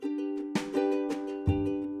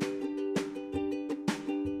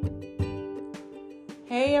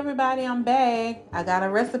Hey everybody, I'm back. I got a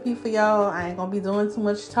recipe for y'all. I ain't gonna be doing too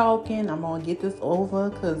much talking. I'm gonna get this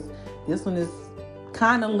over because this one is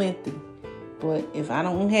kind of lengthy. But if I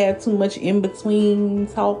don't have too much in between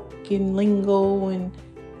talking lingo, and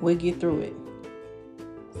we'll get through it.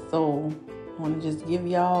 So I want to just give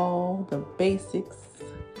y'all the basics,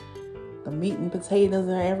 the meat and potatoes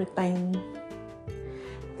and everything.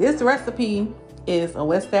 This recipe is a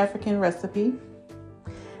West African recipe.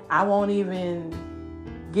 I won't even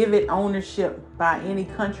give it ownership by any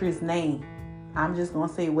country's name. I'm just going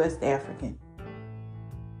to say West African.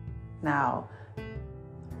 Now,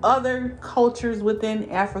 other cultures within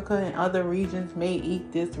Africa and other regions may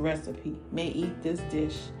eat this recipe, may eat this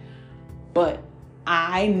dish, but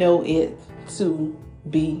I know it to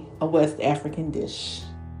be a West African dish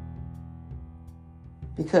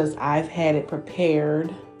because I've had it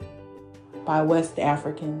prepared by West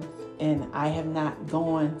Africans and I have not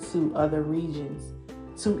gone to other regions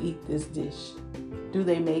to eat this dish. Do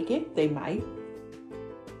they make it? They might.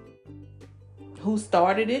 Who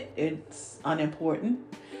started it? It's unimportant.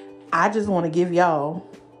 I just want to give y'all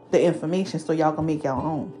the information so y'all can make your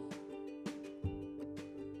own.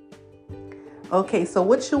 Okay, so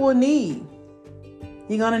what you will need.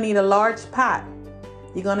 You're going to need a large pot.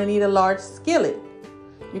 You're going to need a large skillet.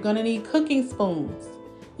 You're going to need cooking spoons.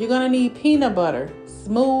 You're going to need peanut butter,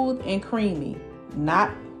 smooth and creamy,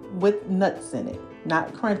 not with nuts in it.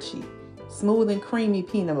 Not crunchy, smooth and creamy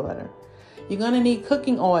peanut butter. You're going to need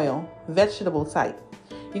cooking oil, vegetable type.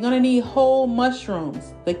 You're going to need whole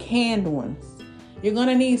mushrooms, the canned ones. You're going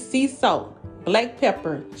to need sea salt, black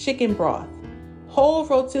pepper, chicken broth, whole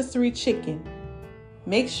rotisserie chicken.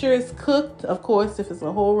 Make sure it's cooked. Of course, if it's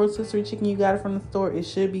a whole rotisserie chicken you got it from the store, it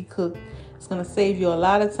should be cooked. It's going to save you a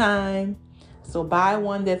lot of time. So buy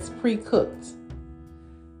one that's pre-cooked.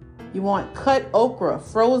 You want cut okra,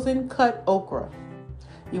 frozen cut okra.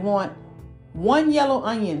 You want 1 yellow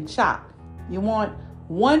onion chopped. You want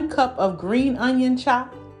 1 cup of green onion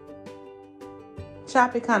chopped.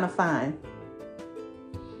 Chop it kind of fine.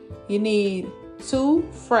 You need 2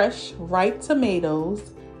 fresh ripe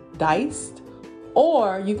tomatoes, diced,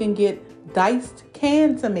 or you can get diced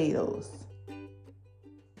canned tomatoes.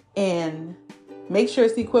 And make sure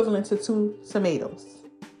it's equivalent to 2 tomatoes.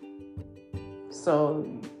 So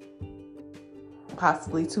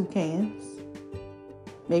possibly 2 cans.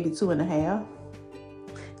 Maybe 2.5.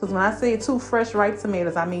 Because when I say 2 fresh ripe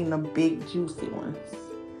tomatoes, I mean the big juicy ones.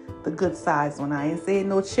 The good size one. I ain't saying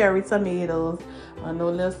no cherry tomatoes or no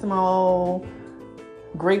little small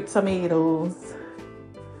grape tomatoes.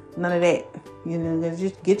 None of that. You know,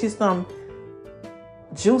 just get you some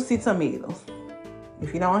juicy tomatoes.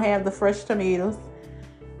 If you don't have the fresh tomatoes,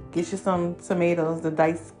 get you some tomatoes. The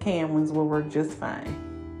diced canned ones will work just fine.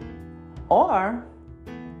 Or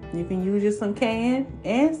you can use just some canned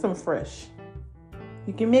and some fresh.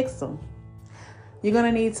 You can mix them. You're going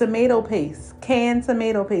to need tomato paste, canned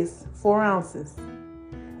tomato paste, 4 ounces.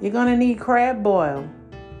 You're going to need crab boil.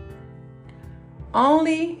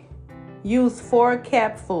 Only use 4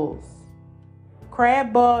 capfuls.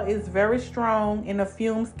 Crab boil is very strong and the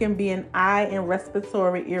fumes can be an eye and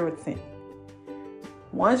respiratory irritant.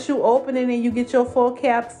 Once you open it and you get your 4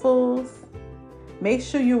 capfuls, make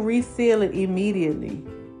sure you reseal it immediately.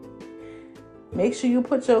 Make sure you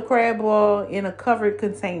put your crab boil in a covered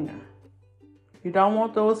container. You don't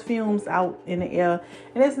want those fumes out in the air.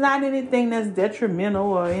 And it's not anything that's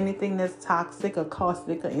detrimental or anything that's toxic or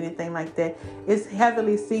caustic or anything like that. It's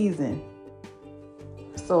heavily seasoned.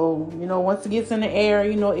 So, once it gets in the air,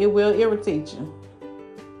 it will irritate you.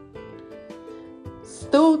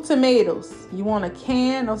 Stewed tomatoes. You want a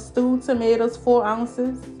can of stewed tomatoes, 4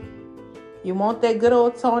 ounces. You want that good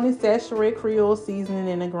old Tony Chachere Creole seasoning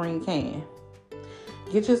in a green can.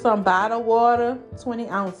 Get you some bottled water, 20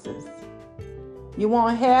 ounces. You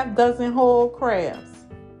want half dozen whole crabs,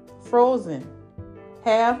 frozen,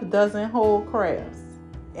 half dozen whole crabs.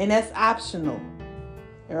 And that's optional.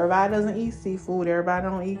 Everybody doesn't eat seafood. Everybody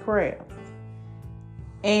don't eat crabs.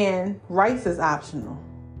 And rice is optional.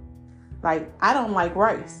 Like, I don't like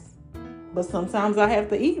rice. But sometimes I have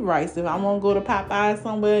to eat rice. If I want to go to Popeyes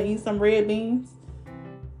somewhere and eat some red beans,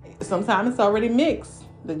 sometimes it's already mixed.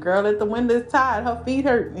 The girl at the window is tired. Her feet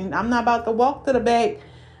hurt. And I'm not about to walk to the back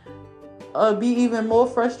or be even more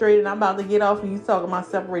frustrated. I'm about to get off and you talking about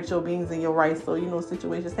separate your beans and your rice. So,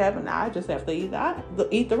 situations happen. I just have to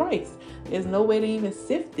eat the rice. There's no way to even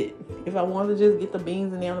sift it. If I want to just get the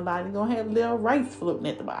beans and the other body, going to have little rice floating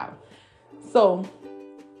at the bottom. So,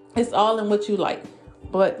 it's all in what you like.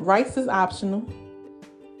 But rice is optional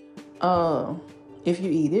if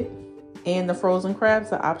you eat it. And the frozen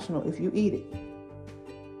crabs are optional if you eat it.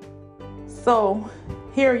 So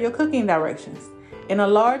Here are your cooking directions. In a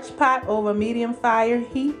large pot over medium fire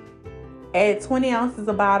heat, add 20 ounces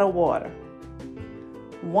of bottled water.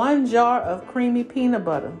 1 jar of creamy peanut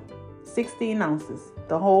butter, 16 ounces,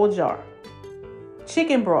 the whole jar.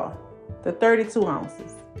 Chicken broth, the 32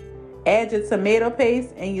 ounces. Add your tomato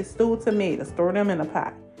paste and your stewed tomatoes. Throw them in a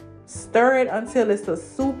pot. Stir it until it's a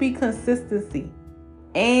soupy consistency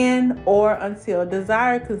or until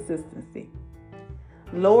desired consistency.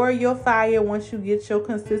 Lower your fire once you get your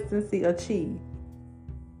consistency achieved.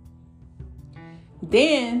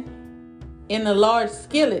 Then, in a large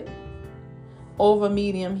skillet over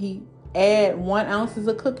medium heat, add 1 ounce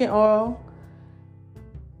of cooking oil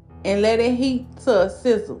and let it heat to a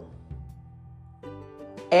sizzle.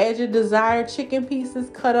 Add your desired chicken pieces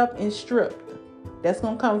cut up and stripped. That's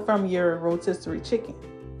going to come from your rotisserie chicken.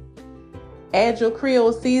 Add your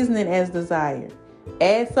Creole seasoning as desired.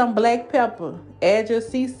 Add some black pepper. Add your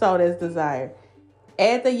sea salt as desired.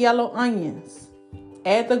 Add the yellow onions.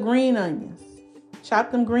 Add the green onions.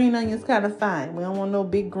 Chop them green onions kind of fine. We don't want no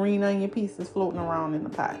big green onion pieces floating around in the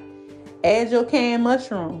pot. Add your canned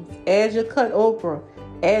mushrooms. Add your cut okra.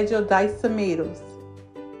 Add your diced tomatoes.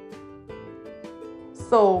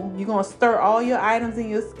 So you're going to stir all your items in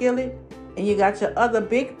your skillet, and you got your other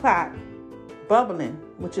big pot bubbling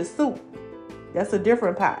with your soup. That's a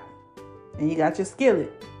different pot. And you got your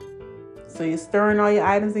skillet. So you're stirring all your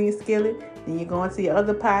items in your skillet. Then you're going to your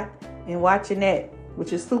other pot and watching that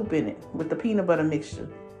with your soup in it, with the peanut butter mixture.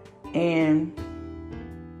 And,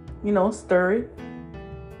 stir it.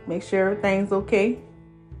 Make sure everything's okay.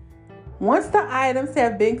 Once the items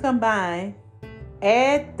have been combined,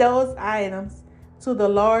 add those items to the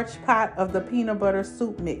large pot of the peanut butter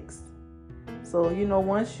soup mix. So,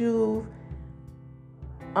 once you've,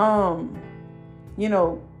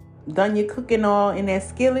 done your cooking oil in that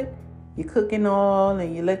skillet, you cooking oil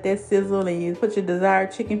and you let that sizzle and you put your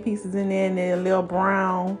desired chicken pieces in there and they're a little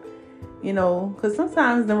brown, because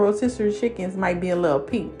sometimes the rotisserie chickens might be a little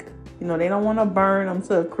pink. They don't want to burn them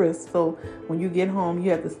to a crisp. So when you get home,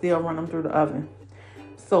 you have to still run them through the oven.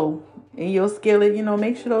 So in your skillet,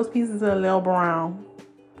 make sure those pieces are a little brown,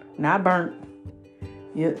 not burnt.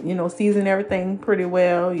 Season everything pretty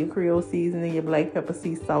well. Your Creole seasoning, your black pepper,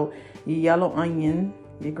 sea salt, your yellow onion,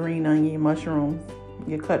 your green onion, your mushrooms,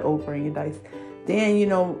 your cut okra, and your dice. Then,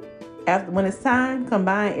 when it's time,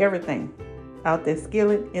 combine everything out that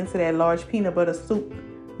skillet into that large peanut butter soup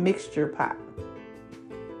mixture pot.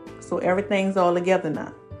 So everything's all together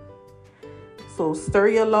now. So stir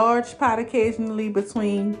your large pot occasionally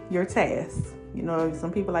between your tasks.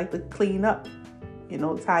 Some people like to clean up,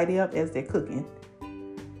 tidy up as they're cooking.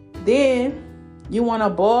 Then you want to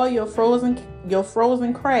boil your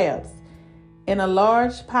frozen crabs in a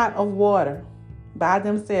large pot of water by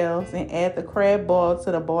themselves and add the crab boil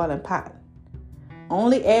to the boiling pot.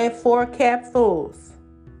 Only add 4 capfuls.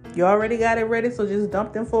 You already got it ready, so just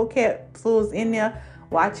dump them 4 capfuls in there.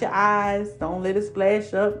 Watch your eyes. Don't let it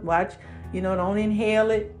splash up. Watch, don't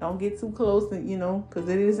inhale it. Don't get too close, because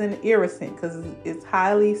it is an irritant, because it's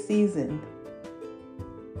highly seasoned.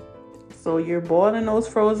 So you're boiling those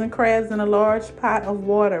frozen crabs in a large pot of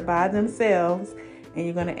water by themselves, and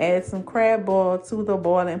you're going to add some crab boil to the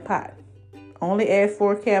boiling pot. Only add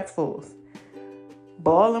 4 capfuls.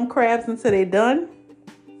 Boil them crabs until they're done,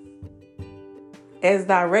 as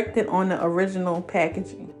directed on the original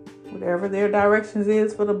packaging. Whatever their directions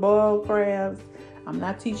is for the boiled crabs. I'm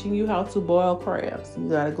not teaching you how to boil crabs. You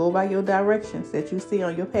got to go by your directions that you see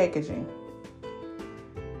on your packaging.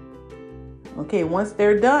 Okay, once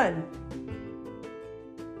they're done,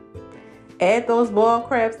 add those boiled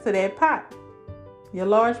crabs to that pot. Your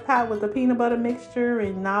large pot with the peanut butter mixture,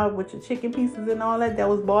 and now with your chicken pieces and all that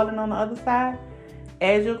was boiling on the other side,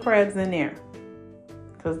 add your crabs in there.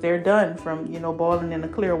 Because they're done from, boiling in the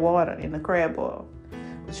clear water in the crab boil.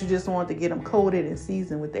 But you just want to get them coated and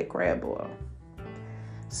seasoned with that crab oil.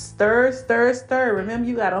 Stir, stir, stir. Remember,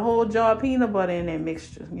 you got a whole jar of peanut butter in that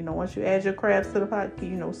mixture. Once you add your crabs to the pot,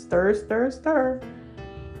 stir, stir, stir.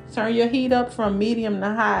 Turn your heat up from medium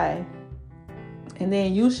to high. And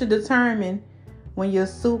then you should determine when your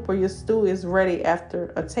soup or your stew is ready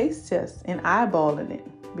after a taste test and eyeballing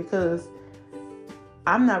it. Because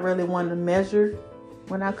I'm not really one to measure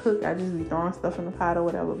when I cook. I just be throwing stuff in the pot or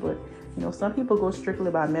whatever. But some people go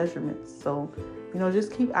strictly by measurements. So,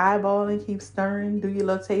 just keep eyeballing, keep stirring, do your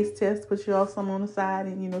little taste test, put your some on the side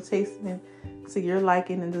and, tasting it to your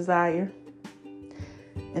liking and desire.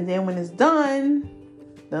 And then when it's done,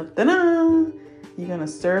 you're going to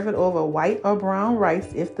serve it over white or brown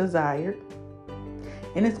rice if desired.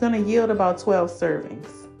 And it's going to yield about 12 servings.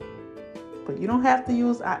 But you don't have to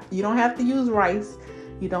use rice.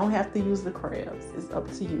 You don't have to use the crabs. It's up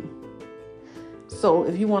to you. So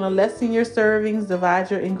if you want to lessen your servings, divide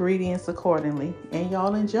your ingredients accordingly. And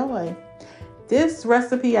y'all enjoy. This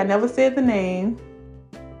recipe, I never said the name.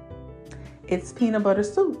 It's peanut butter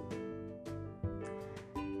soup.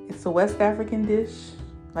 It's a West African dish.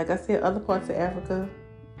 Like I said, other parts of Africa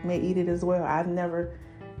may eat it as well. I've never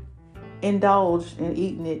indulged in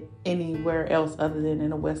eating it anywhere else other than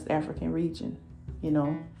in the West African region,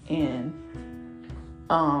 and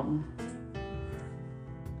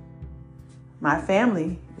my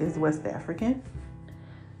family is West African.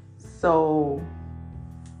 So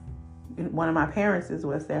one of my parents is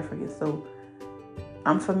West African. So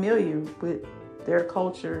I'm familiar with their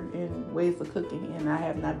culture and ways of cooking, and I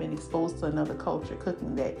have not been exposed to another culture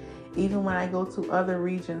cooking that. Even when I go to other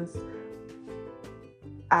regions,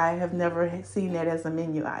 I have never seen that as a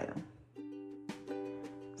menu item.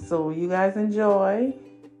 So you guys enjoy.